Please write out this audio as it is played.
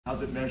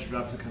How's it measured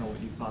up to kind of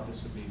what you thought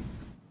this would be?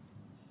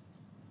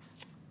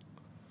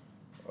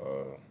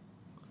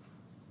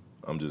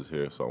 I'm just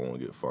here so I won't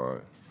get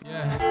fined.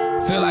 Yeah,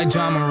 feel like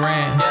John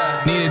Moran,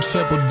 need a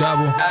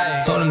triple-double,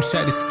 told him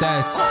check the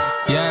stats,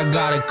 yeah I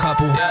got a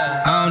couple,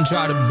 I don't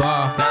drop the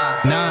ball,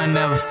 now I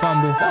never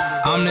fumble,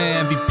 I'm the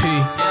MVP,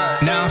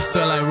 now I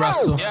feel like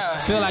Russell,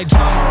 feel like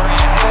John Moran,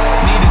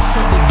 need a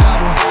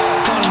triple-double,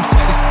 told him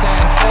check the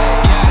stats,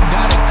 yeah I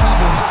got a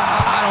couple,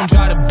 I don't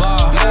drop the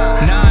ball,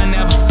 now I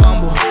never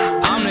fumble,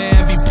 I'm the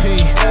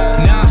MVP,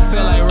 now I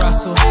feel like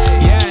Russell,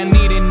 yeah I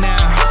need it now,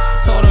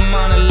 told him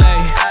on the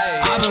lay,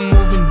 I've been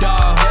moving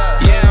dog,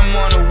 yeah I'm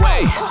on the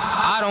way,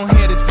 I don't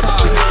hear the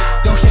talk,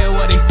 don't care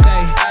what they say,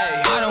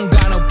 I don't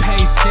got no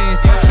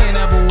patience, I can't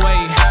ever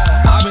wait,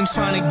 I've been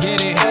trying to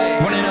get it,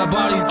 running up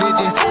all these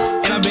digits,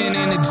 and I've been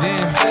in the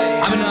gym,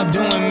 I've been up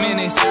doing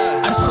minutes,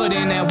 I just put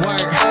in that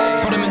work,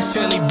 told them it's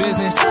strictly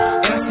business,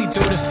 and I see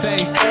through the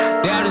face,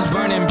 they all just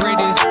burning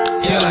bridges,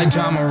 feel like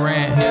John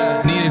Moran,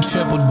 need a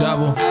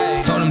triple-double,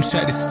 told them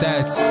check the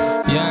stats,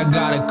 yeah I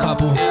got a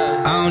couple,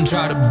 I don't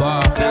drop the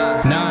ball,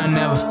 now I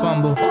never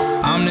fumble,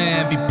 I'm the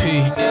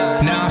MVP,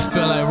 now I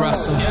feel like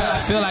Russell,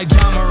 feel like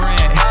John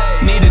Moran,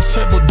 need a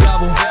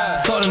triple-double,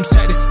 told him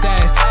check the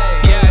stats,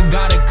 yeah I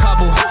got a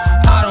couple,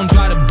 I don't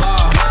drop the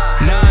ball,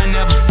 now I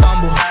never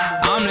fumble,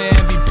 I'm the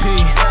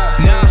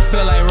MVP, now I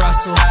feel like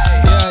Russell,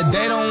 yeah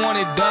they don't want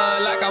it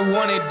dog like I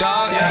want it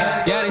dog,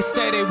 yeah they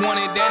say they want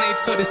it, then they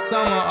took the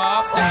summer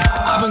off,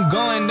 I've been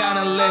going down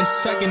the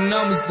list, checking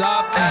numbers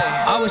off,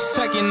 I was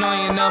checking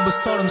on your numbers,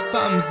 told them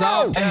something's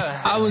off,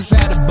 I was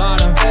at the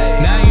bottom,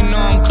 now you know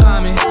I'm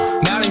climbing,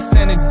 now they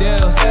sending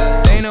deals,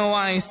 they know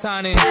I ain't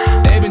signing,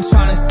 they been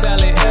trying to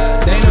sell it,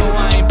 they know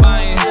I ain't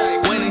buying,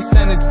 when they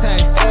send a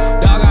text,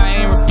 dog I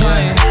ain't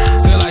replying,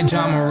 feel like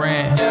John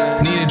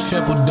Moran, need a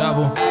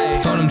triple-double,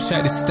 told him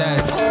check the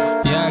stats,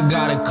 yeah I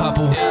got a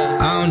couple,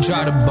 I don't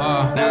drop the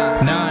ball,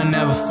 now I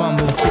never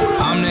fumble,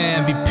 I'm the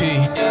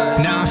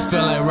MVP, now I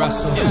feel like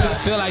Russell,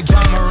 feel like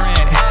John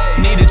Moran,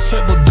 need a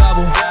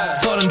triple-double,